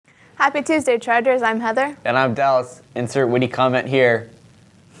Happy Tuesday, Chargers. I'm Heather. And I'm Dallas. Insert witty comment here.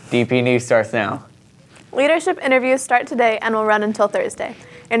 DP News starts now. Leadership interviews start today and will run until Thursday.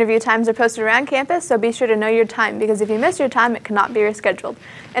 Interview times are posted around campus, so be sure to know your time because if you miss your time, it cannot be rescheduled.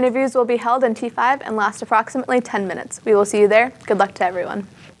 Interviews will be held in T5 and last approximately 10 minutes. We will see you there. Good luck to everyone.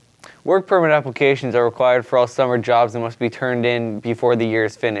 Work permit applications are required for all summer jobs and must be turned in before the year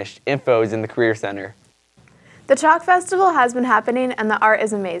is finished. Info is in the Career Center. The Chalk Festival has been happening and the art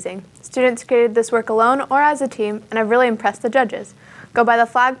is amazing. Students created this work alone or as a team and have really impressed the judges. Go by the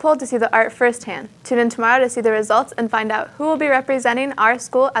flagpole to see the art firsthand. Tune in tomorrow to see the results and find out who will be representing our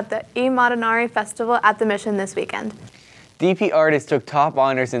school at the E Modenari Festival at the Mission this weekend. DP artists took top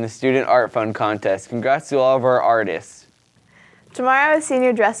honors in the Student Art Fund contest. Congrats to all of our artists. Tomorrow is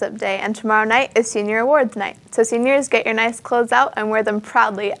Senior Dress-Up Day, and tomorrow night is Senior Awards Night. So seniors, get your nice clothes out and wear them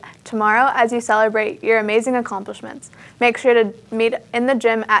proudly tomorrow as you celebrate your amazing accomplishments. Make sure to meet in the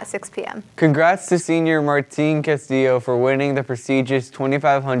gym at 6 p.m. Congrats to senior Martine Castillo for winning the prestigious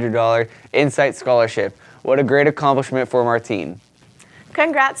 $2,500 Insight Scholarship. What a great accomplishment for Martine.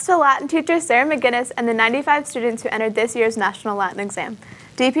 Congrats to Latin teacher Sarah McGinnis and the 95 students who entered this year's National Latin Exam.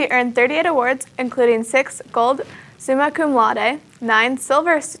 DP earned 38 awards, including 6 gold summa cum laude, 9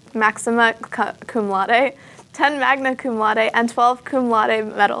 silver maxima cum laude, 10 magna cum laude, and 12 cum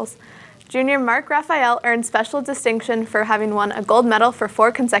laude medals. Junior Mark Raphael earned special distinction for having won a gold medal for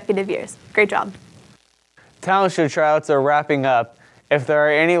 4 consecutive years. Great job. Talent show tryouts are wrapping up. If there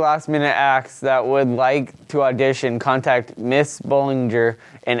are any last-minute acts that would like to audition, contact Miss Bollinger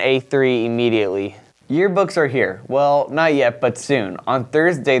and A3 immediately. Yearbooks are here. Well, not yet, but soon. On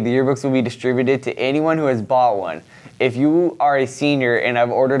Thursday, the yearbooks will be distributed to anyone who has bought one. If you are a senior and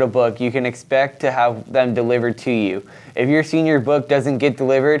have ordered a book, you can expect to have them delivered to you. If your senior book doesn't get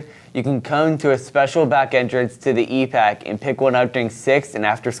delivered, you can come to a special back entrance to the EPAC and pick one up during 6th and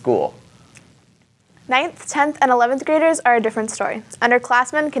after school. 9th, 10th, and 11th graders are a different story.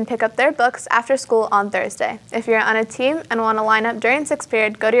 Underclassmen can pick up their books after school on Thursday. If you're on a team and want to line up during 6th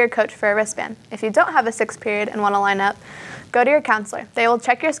period, go to your coach for a wristband. If you don't have a 6th period and want to line up, go to your counselor. They will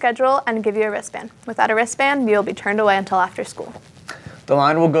check your schedule and give you a wristband. Without a wristband, you'll be turned away until after school. The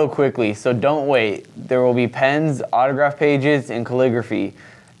line will go quickly, so don't wait. There will be pens, autograph pages, and calligraphy.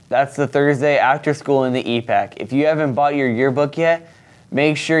 That's the Thursday after school in the EPAC. If you haven't bought your yearbook yet,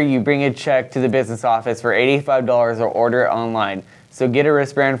 make sure you bring a check to the business office for $85 or order it online. So get a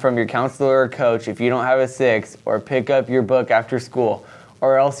wristband from your counselor or coach if you don't have a 6th, or pick up your book after school,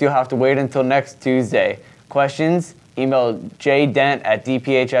 or else you'll have to wait until next Tuesday. Questions? Email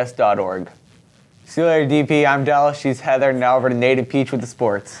jdent@dphs.org. See you later, DP. I'm Dallas. She's Heather. Now over to Native Peach with the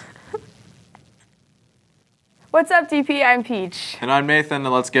sports. What's up, DP? I'm Peach. And I'm Nathan,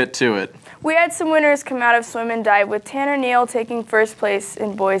 and let's get to it. We had some winners come out of swim and dive, with Tanner Neal taking first place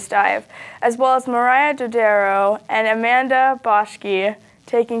in boys dive, as well as Mariah Dodero and Amanda Boschke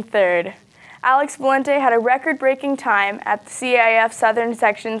taking third. Alex Valente had a record-breaking time at the CIF Southern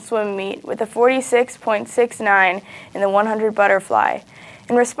Section swim meet with a 46.69 in the 100 butterfly.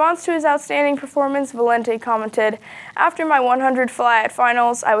 In response to his outstanding performance, Valente commented, "After my 100 fly at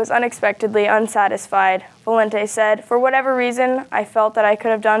finals, I was unexpectedly unsatisfied." Valente said, "For whatever reason, I felt that I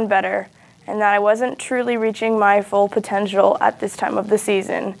could have done better, and that I wasn't truly reaching my full potential at this time of the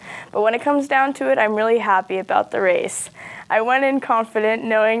season. But when it comes down to it, I'm really happy about the race. I went in confident,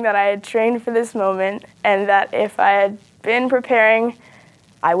 knowing that I had trained for this moment, and that if I had been preparing,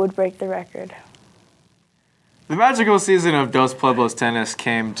 I would break the record." The magical season of Dos Pueblos tennis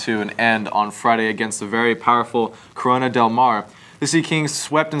came to an end on Friday against the very powerful Corona del Mar. The Sea Kings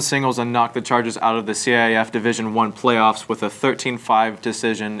swept in singles and knocked the Chargers out of the CIF Division I playoffs with a 13-5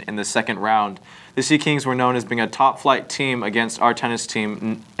 decision in the second round. The Sea Kings were known as being a top-flight team against our tennis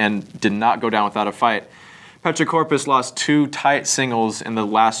team and did not go down without a fight. Petra Corpus lost 2 tight singles in the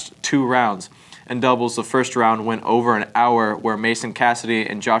last 2 rounds. In doubles, the first round went over an hour, where Mason Cassidy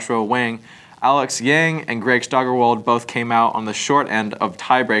and Joshua Wang, Alex Yang, and Greg Steigerwald both came out on the short end of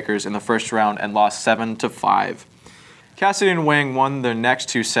tiebreakers in the first round and lost 7-5. Cassidy and Wang won their next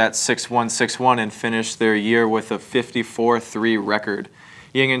 2 sets 6-1, 6-1, and finished their year with a 54-3 record.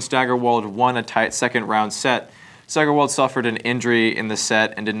 Yang and Steigerwald won a tight second round set. Steigerwald suffered an injury in the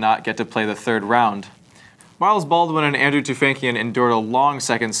set and did not get to play the third round. Miles Baldwin and Andrew Tufankian endured a long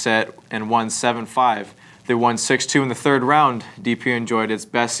second set and won 7-5. They won 6-2 in the third round. DP enjoyed its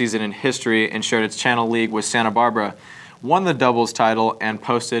best season in history and shared its Channel League with Santa Barbara, won the doubles title, and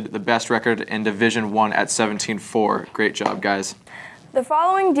posted the best record in Division I at 17-4. Great job, guys. The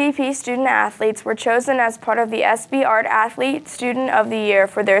following DP student athletes were chosen as part of the SB Art Athlete Student of the Year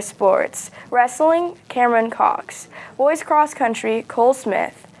for their sports. Wrestling, Cameron Cox. Boys cross country, Cole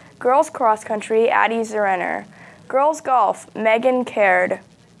Smith. Girls cross country, Addie Zerenner. Girls golf, Megan Caird.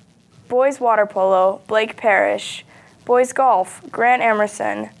 Boys water polo, Blake Parrish. Boys golf, Grant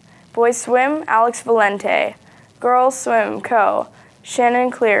Emerson. Boys swim, Alex Valente. Girls swim, co, Shannon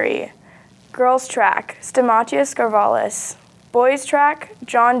Cleary. Girls track, Stamatia Scarvalis. Boys track,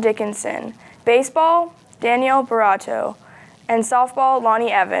 John Dickinson. Baseball, Danielle Barato. And softball,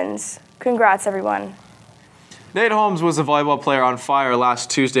 Lonnie Evans. Congrats, everyone. Nate Holmes was a volleyball player on fire last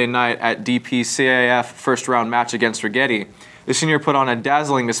Tuesday night at DPCAF first-round match against Rigetti. The senior put on a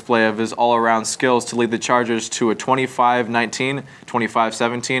dazzling display of his all-around skills to lead the Chargers to a 25-19,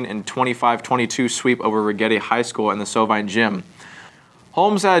 25-17, and 25-22 sweep over Rigetti High School in the Sovine Gym.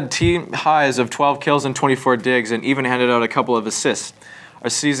 Holmes had team highs of 12 kills and 24 digs and even handed out a couple of assists. Our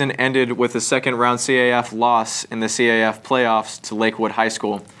season ended with a second-round CAF loss in the CAF playoffs to Lakewood High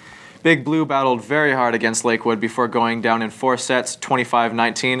School. Big Blue battled very hard against Lakewood before going down in 4 sets,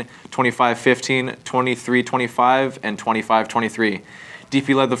 25-19, 25-15, 23-25, and 25-23.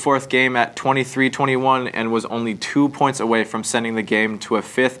 DP led the fourth game at 23-21 and was only 2 points away from sending the game to a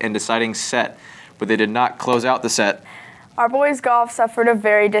fifth and deciding set, but they did not close out the set. Our boys golf suffered a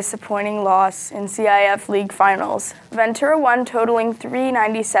very disappointing loss in CIF League Finals. Ventura won totaling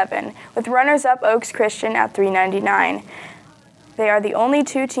 $397, with runners-up Oaks Christian at $399. They are the only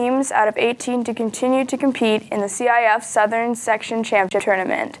 2 teams out of 18 to continue to compete in the CIF Southern Section Championship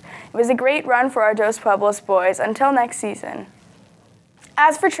Tournament. It was a great run for our Dos Pueblos boys until next season.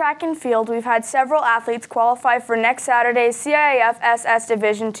 As for track and field, we've had several athletes qualify for next Saturday's CIF SS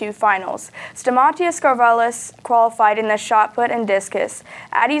Division II Finals. Stamatia Scarvalis qualified in the shot put and discus,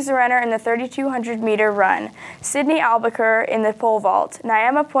 Addie Zerenner in the 3,200-meter run, Sydney Albuquerque in the pole vault,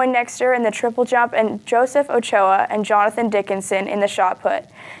 Nyama Poindexter in the triple jump, and Joseph Ochoa and Jonathan Dickinson in the shot put.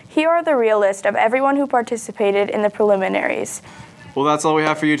 Here are the real list of everyone who participated in the preliminaries. Well, that's all we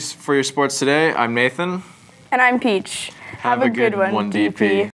have for you for your sports today. I'm Nathan. And I'm Peach. Have a good one, DP.